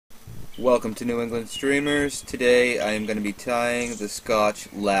Welcome to New England Streamers. Today I am going to be tying the Scotch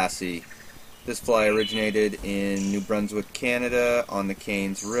Lassie. This fly originated in New Brunswick, Canada on the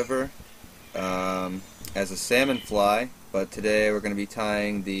Cairns River as a salmon fly, but today we're going to be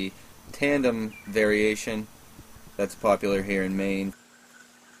tying the Tandem variation that's popular here in Maine.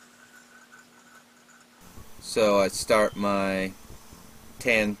 So I start my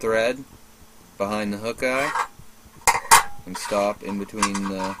tan thread behind the hook eye and stop in between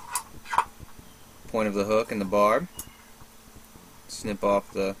the point of the hook and the barb. Snip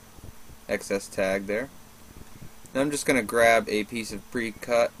off the excess tag there. Now I'm just going to grab a piece of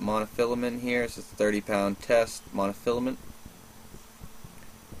pre-cut monofilament here. It's a 30-pound test monofilament.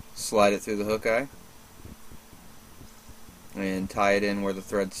 Slide it through the hook eye and tie it in where the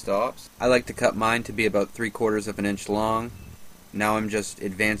thread stops. I like to cut mine to be about 3/4 of an inch long. Now I'm just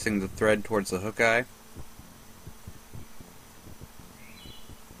advancing the thread towards the hook eye.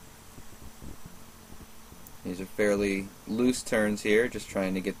 These are fairly loose turns here, just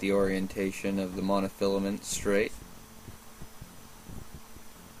trying to get the orientation of the monofilament straight.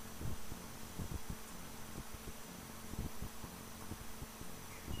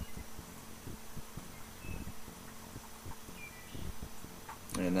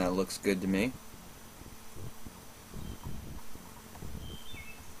 And that looks good to me.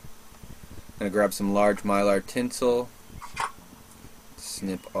 I'm going to grab some large mylar tinsel,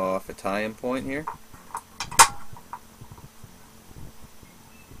 snip off a tie-in point here.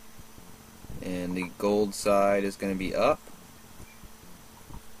 And the gold side is going to be up,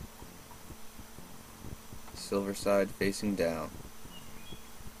 silver side facing down.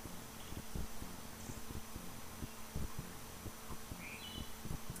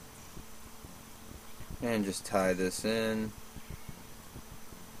 And just tie this in.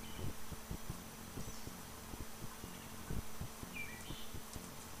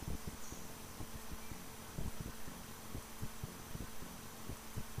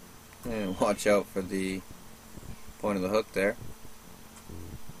 And watch out for the point of the hook there.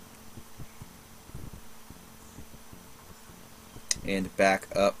 And back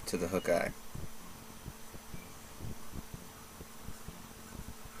up to the hook eye.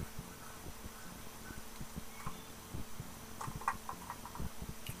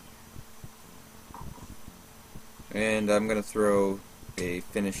 And I'm going to throw a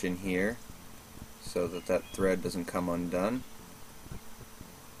finish in here so that that thread doesn't come undone.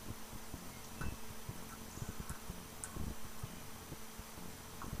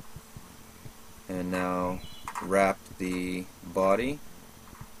 And now wrap the body,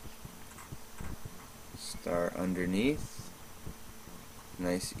 start underneath,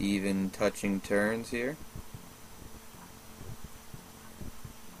 nice even touching turns here.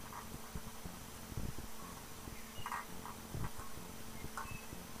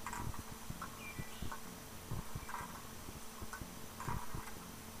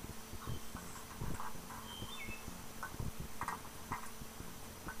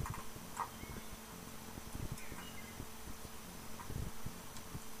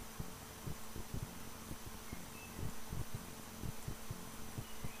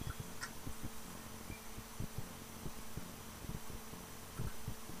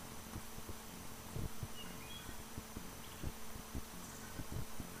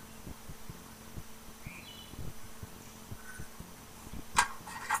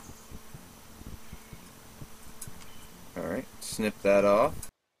 Alright, snip that off.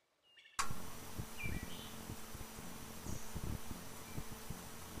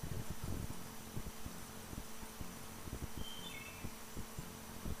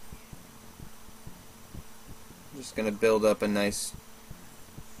 I'm just going to build up a nice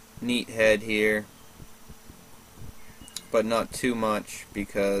neat head here, but not too much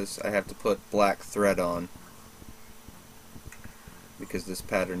because I have to put black thread on, because this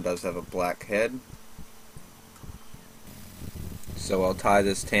pattern does have a black head. So I'll tie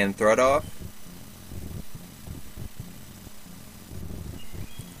this tan thread off,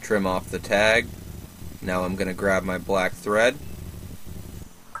 trim off the tag. Now I'm going to grab my black thread,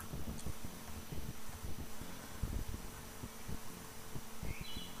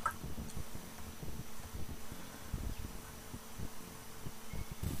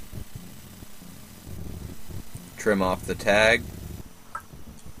 trim off the tag,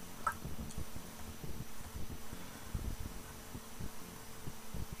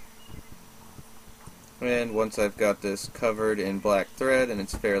 and once I've got this covered in black thread and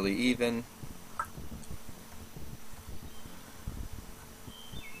it's fairly even,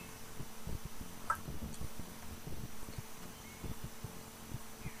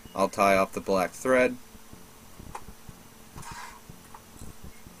 I'll tie off the black thread,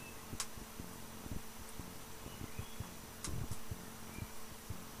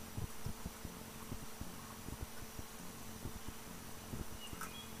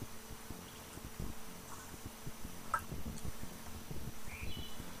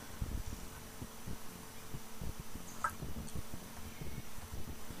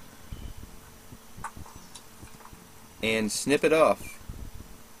 and snip it off.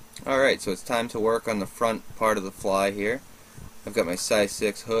 Alright, so it's time to work on the front part of the fly here. I've got my size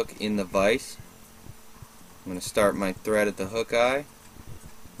 6 hook in the vise. I'm going to start my thread at the hook eye,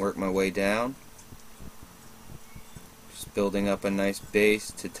 work my way down, just building up a nice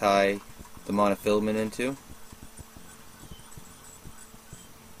base to tie the monofilament into.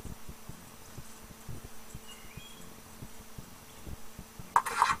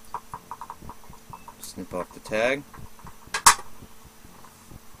 Snip off the tag.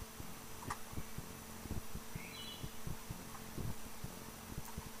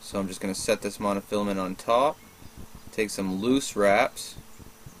 So I'm just going to set this monofilament on top, take some loose wraps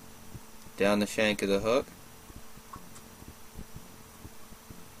down the shank of the hook,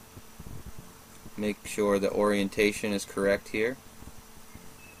 make sure the orientation is correct here.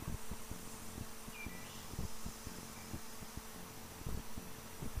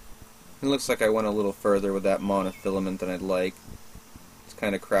 It looks like I went a little further with that monofilament than I'd like. It's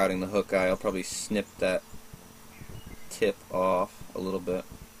kind of crowding the hook eye. I'll probably snip that tip off a little bit.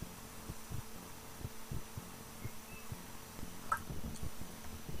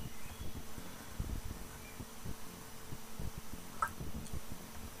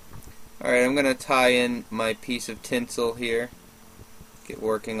 Alright, I'm going to tie in my piece of tinsel here, get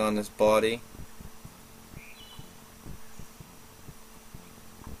working on this body.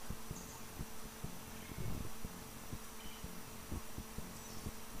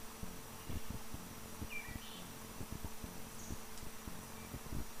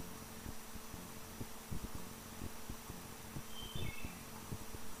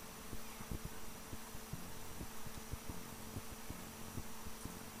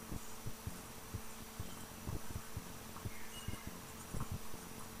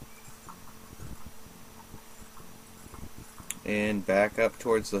 And back up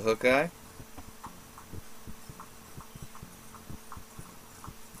towards the hook eye.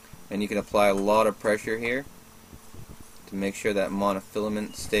 And you can apply a lot of pressure here to make sure that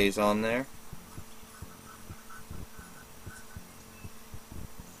monofilament stays on there.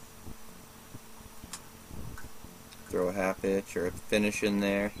 Throw a half hitch or a finish in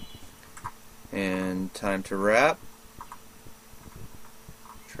there. And time to wrap.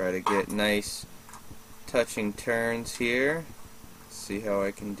 Try to get nice touching turns here. See how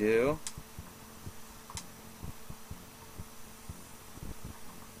I can do.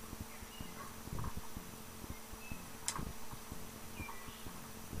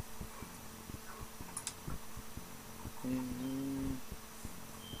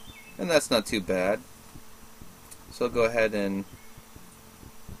 And that's not too bad. So I'll go ahead and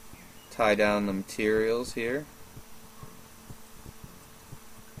tie down the materials here.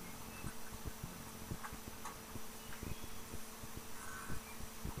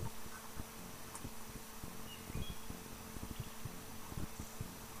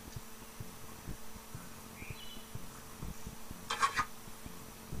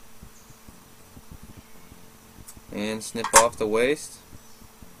 And snip off the waist.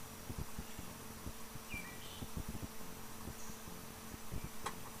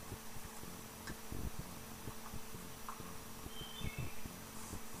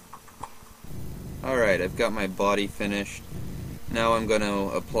 Alright, I've got my body finished. Now I'm going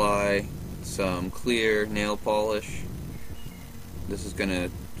to apply some clear nail polish. This is going to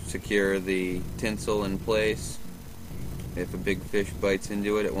secure the tinsel in place. If a big fish bites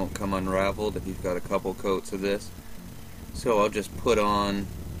into it, it won't come unraveled if you've got a couple coats of this. So I'll just put on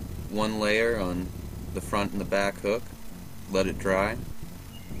one layer on the front and the back hook, let it dry.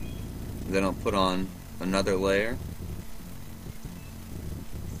 Then I'll put on another layer.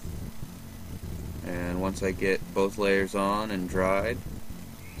 And once I get both layers on and dried,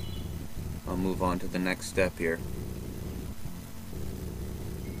 I'll move on to the next step here.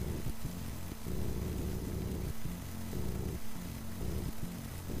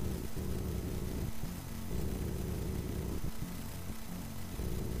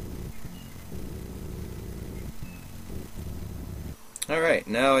 Alright,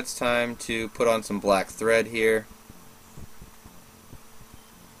 now it's time to put on some black thread here.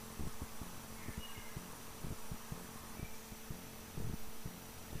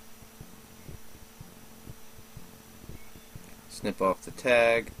 Snip off the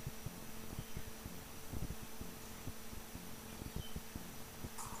tag.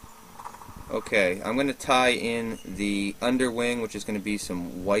 Okay, I'm going to tie in the underwing, which is going to be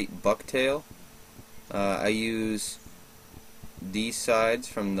some white bucktail. I use these sides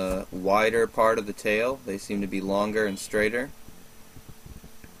from the wider part of the tail. They seem to be longer and straighter.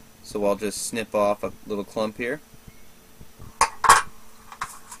 So I'll just snip off a little clump here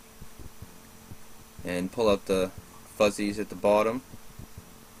and pull out the fuzzies at the bottom.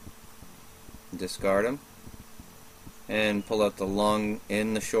 Discard them. And pull out the long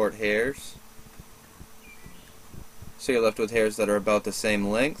and the short hairs. So you're left with hairs that are about the same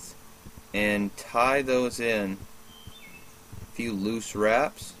length. And tie those in a few loose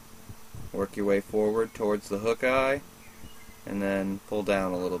wraps. Work your way forward towards the hook eye. And then pull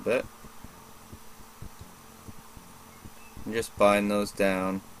down a little bit. And just bind those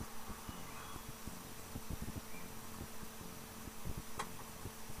down.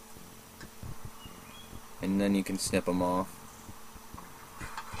 And then you can snip them off.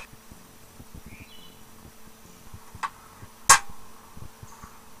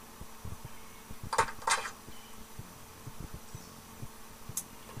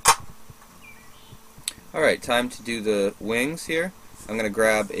 Alright, time to do the wings here. I'm going to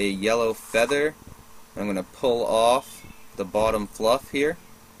grab a yellow feather. I'm going to pull off the bottom fluff here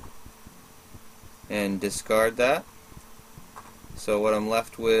and discard that. So what I'm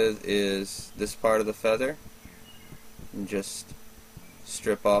left with is this part of the feather, and just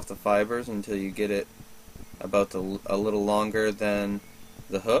strip off the fibers until you get it about a little longer than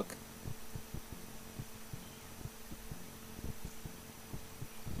the hook.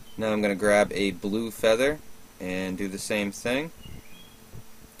 Now I'm going to grab a blue feather and do the same thing.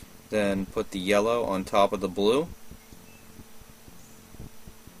 Then put the yellow on top of the blue.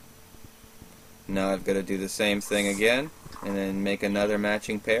 Now I've got to do the same thing again and then make another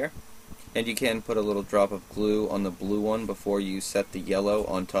matching pair. And you can put a little drop of glue on the blue one before you set the yellow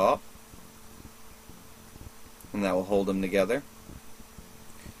on top, and that will hold them together.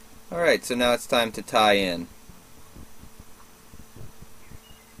 Alright, so now it's time to tie in.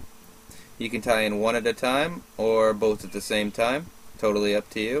 You can tie in one at a time or both at the same time, totally up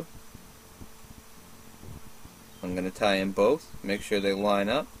to you. I'm going to tie in both, make sure they line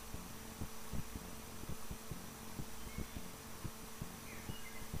up.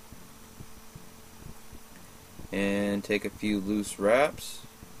 And take a few loose wraps,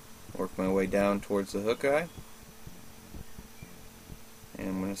 work my way down towards the hook eye, and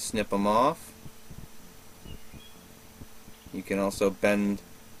I'm going to snip them off. You can also bend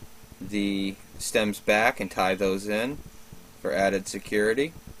the stems back and tie those in for added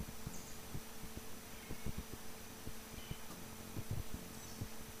security.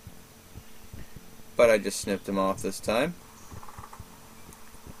 But I just snipped them off this time.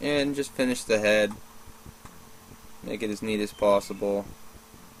 And just finish the head. Make it as neat as possible.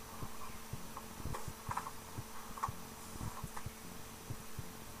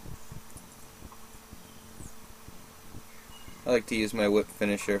 I like to use my whip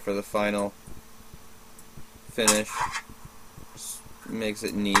finisher for the final finish. Just makes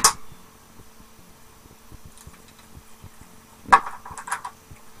it neat.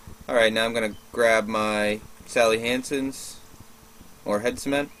 Alright, now I'm going to grab my Sally Hansen's or head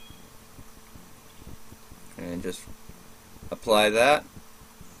cement and just apply that,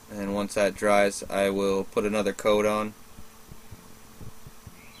 and once that dries I will put another coat on.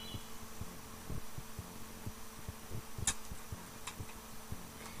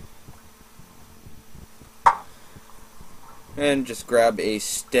 And just grab a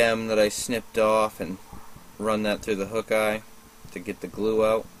stem that I snipped off and run that through the hook eye to get the glue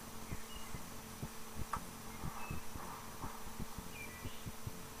out.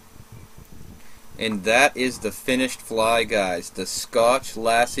 And that is the finished fly, guys. The Scotch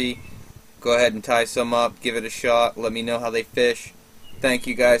Lassie. Go ahead and tie some up, give it a shot, let me know how they fish. Thank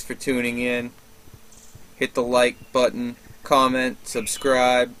you guys for tuning in. Hit the like button, comment,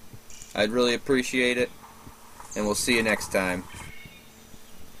 subscribe. I'd really appreciate it. And we'll see you next time.